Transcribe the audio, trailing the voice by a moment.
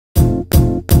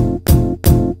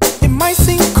might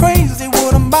seem crazy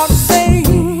what I'm about to say. If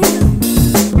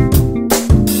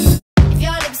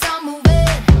your lips are moving,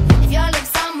 if your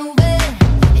lips are moving,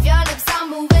 if your lips are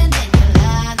moving, then you're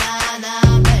la la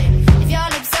la, babe. If your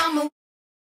lips are moving.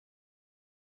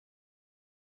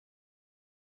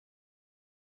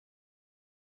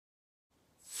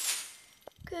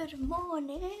 Good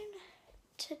morning.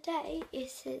 Today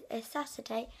is a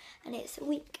Saturday and it's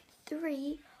week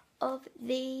 3 of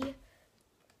the,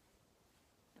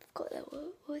 I've got that,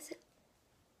 what was it?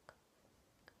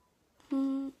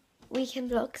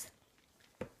 Weekend vlogs.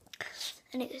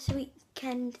 And it's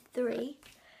weekend 3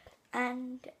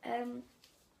 and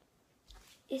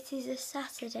it is a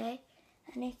Saturday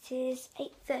and it is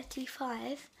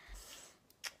 8:35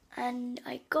 and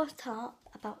I got up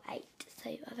about 8, so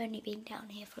I've only been down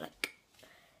here for like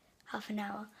half an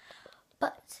hour.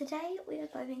 But today we are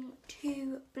going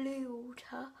to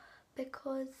BLUEWATER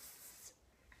because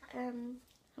I'm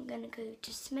going to go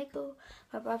to Smiggle.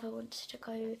 My brother wants to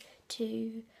go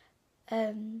to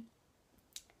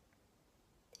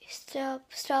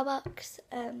Starbucks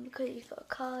because he's got a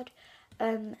card,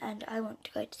 and I want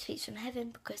to go to Sweets from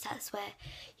Heaven because that's where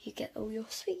you get all your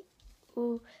sweets.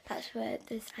 That's where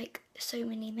there's like so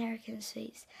many American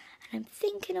sweets, and I'm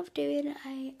thinking of doing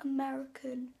a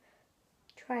American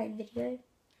trying video.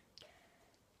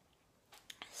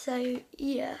 So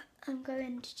yeah, I'm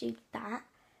going to do that.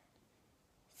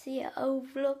 So yeah, I'll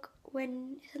vlog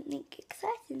when something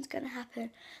exciting is going to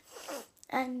happen.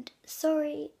 And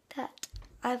sorry that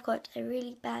I've got a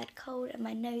really bad cold and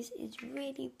my nose is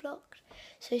really blocked.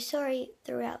 So sorry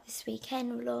throughout this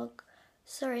weekend vlog.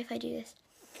 Sorry if I do this,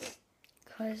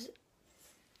 because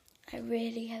I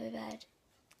really have a bad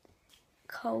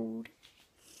cold.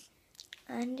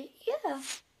 And yeah.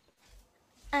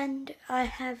 And I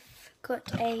have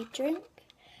got a drink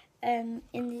in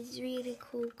these really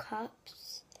cool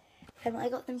cups. I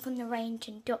got them from the range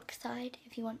in Dockside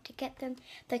if you want to get them.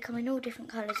 They come in all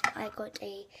different colours, but I got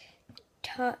a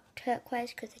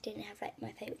turquoise because I didn't have like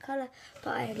my favourite colour,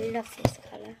 but I love this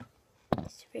colour.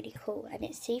 It's really cool and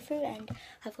it's see-through, and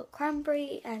I've got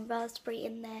cranberry and raspberry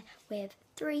in there with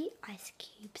 3 ice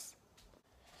cubes.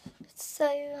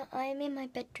 So I'm in my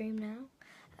bedroom now.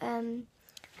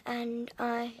 And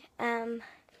I am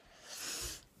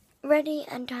ready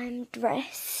and I'm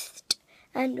dressed,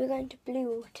 and we're going to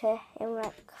BLUEWATER in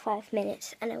like 5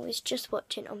 minutes. And I was just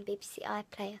watching on BBC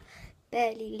iPlayer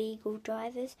Barely Legal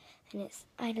Drivers, and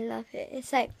I love it.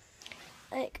 It's like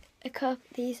a couple,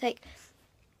 these like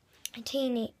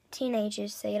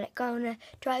teenagers, they like go on a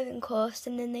driving course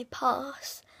and then they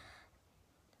pass,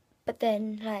 but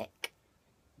then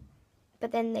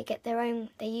they get their own,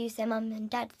 they use their mum and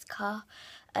dad's car,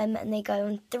 and they go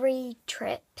on 3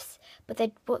 trips,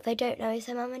 but what they don't know is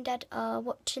their mum and dad are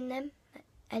watching them,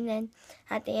 and then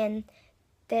at the end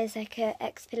there's like a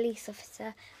ex-police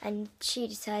officer, and she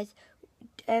decides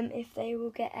if they will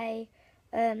get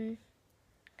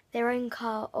their own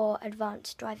car or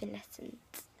advanced driving lessons.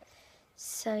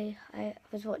 So I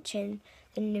was watching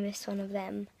the newest one of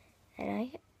them,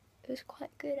 and it was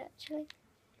quite good actually.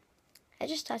 I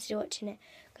just started watching it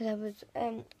because I was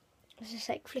just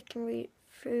like flicking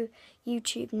through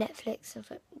YouTube, Netflix, and I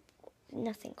was like,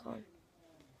 nothing on.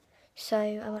 So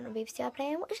I went on BBC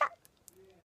iPlayer and watched that.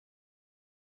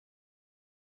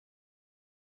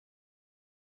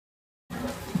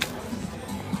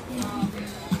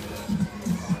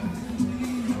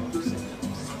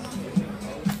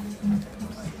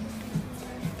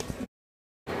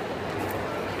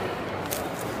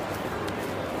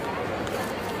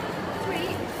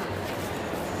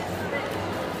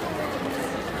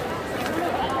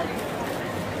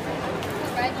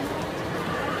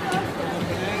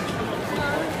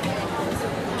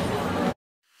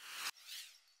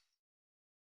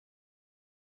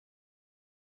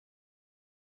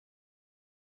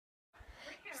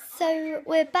 So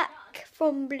we're back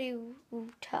from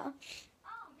BLUEWATER,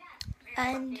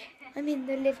 and I'm in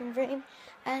the living room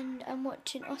and I'm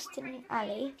watching Austin and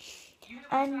Ali,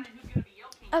 and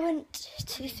I went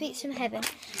to Sweets from Heaven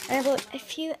and I bought a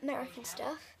few American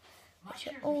stuff which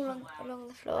are all along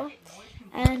the floor,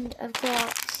 and I've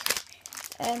got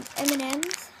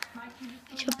M&M's,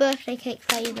 which are birthday cake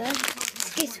flavour,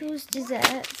 Skittles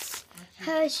desserts,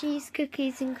 Hershey's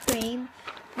cookies and cream,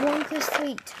 Wonka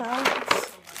sweet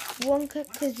tarts, Wonka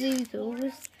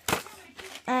kazoozles,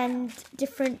 and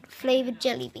different flavoured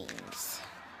jelly beans.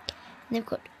 And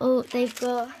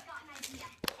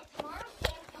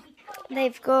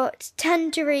they've got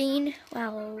tangerine.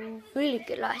 Wow, really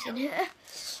good lighting here.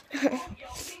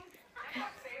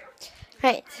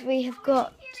 Right, so we have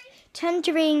got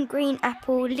tangerine, green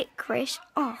apple, licorice.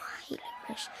 Oh, I hate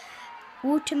licorice.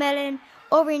 watermelon,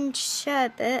 orange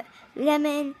sherbet,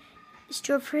 lemon,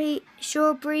 strawberry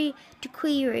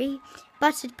daiquiri,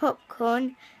 buttered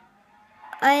popcorn,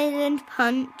 island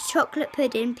punch, chocolate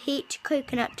pudding, peach,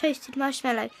 coconut, toasted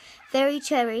marshmallow, berry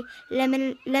cherry,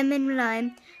 lemon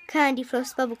lime, candy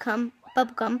floss, bubblegum,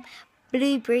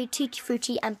 blueberry, tutti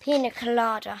frutti, and pina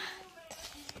colada.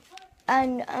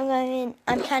 And I'm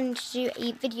planning to do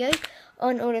a video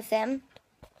on all of them,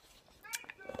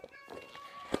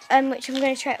 which I'm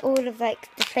going to try all of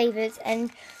like the flavours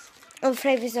and all the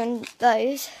flavours on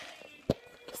those.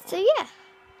 So yeah.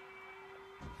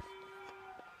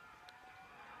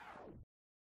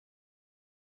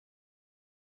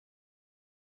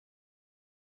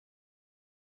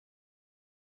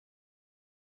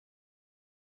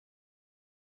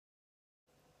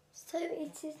 So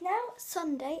it is now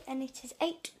Sunday and it is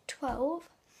 8:12.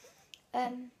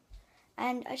 And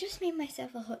I just made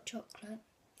myself a hot chocolate.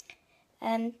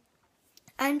 And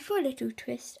for a little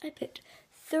twist, I put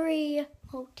 3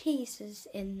 Maltesers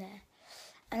in there.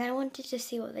 And I wanted to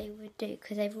see what they would do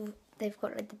because they've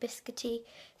got like the biscuity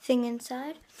thing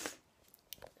inside.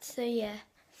 So yeah.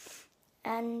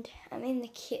 And I'm in the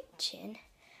kitchen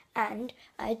and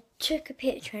I took a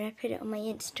picture and I put it on my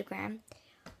Instagram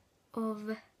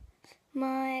of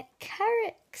my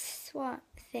carrot swat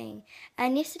thing.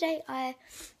 And yesterday I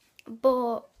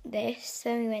bought this,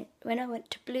 so when I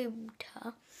went to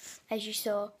BLUEWATER, as you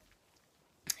saw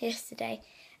yesterday,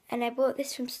 and I bought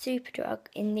this from Superdrug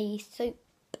in the soap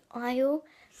aisle,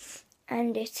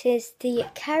 and it is the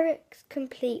Carrot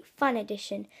Complete Fun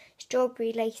Edition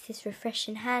Strawberry Laces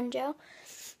Refreshing Hand Gel.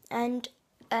 And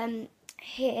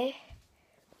here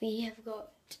we have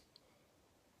got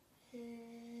right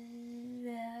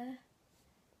there.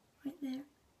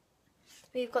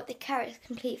 We've got the Carrot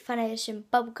Complete Fun Edition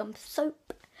Bubblegum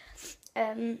Soap.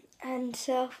 And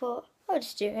so I thought I'll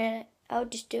just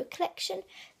do a collection.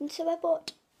 And so I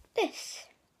bought this.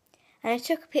 And I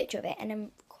took a picture of it and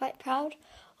I'm quite proud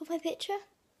of my picture.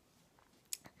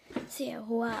 So yeah,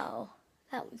 wow.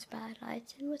 That was bad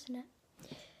lighting, wasn't it?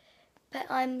 But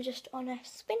I'm just on a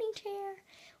spinning chair,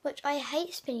 which I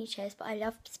hate spinning chairs, but I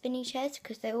love spinning chairs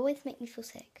because they always make me feel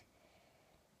sick.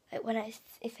 Like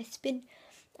if I spin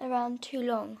around too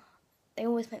long, they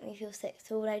always make me feel sick.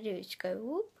 So all I do is go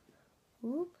whoop,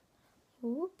 whoop,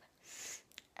 whoop.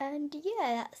 And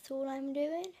yeah, that's all I'm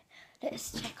doing.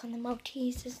 Let's check on the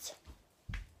Maltesers.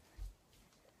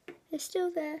 They're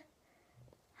still there.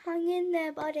 Hang in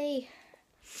there, buddy.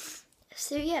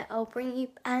 So yeah, I'll bring you,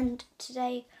 and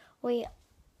today me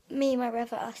and my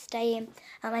brother are staying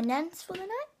at my nan's for the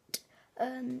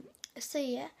night. So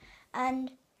yeah,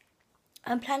 and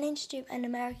I'm planning to do an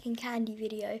American candy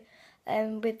video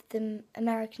with the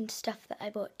American stuff that I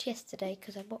bought yesterday,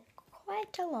 because I bought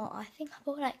quite a lot. I think I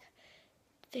bought like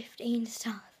 15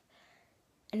 stuff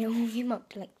and it all came up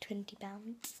to like £20.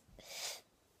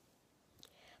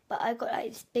 But I got like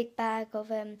this big bag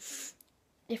of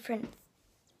different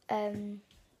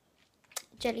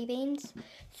jelly beans,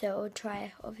 so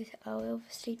I'll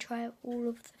obviously try all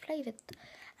of the flavours,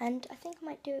 and I think I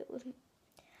might do it with, I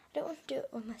don't want to do it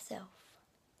with myself,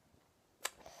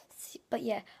 but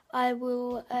yeah, I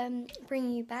will bring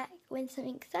you back when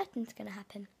something exciting is going to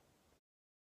happen.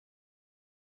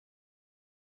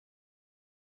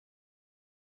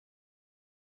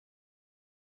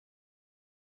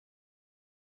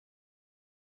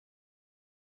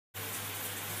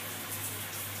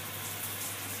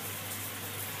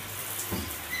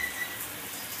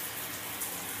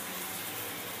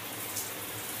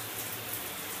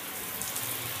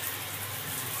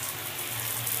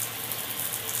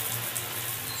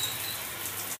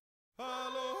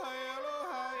 Aloha,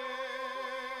 aloha,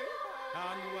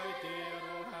 and wait,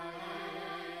 aloha.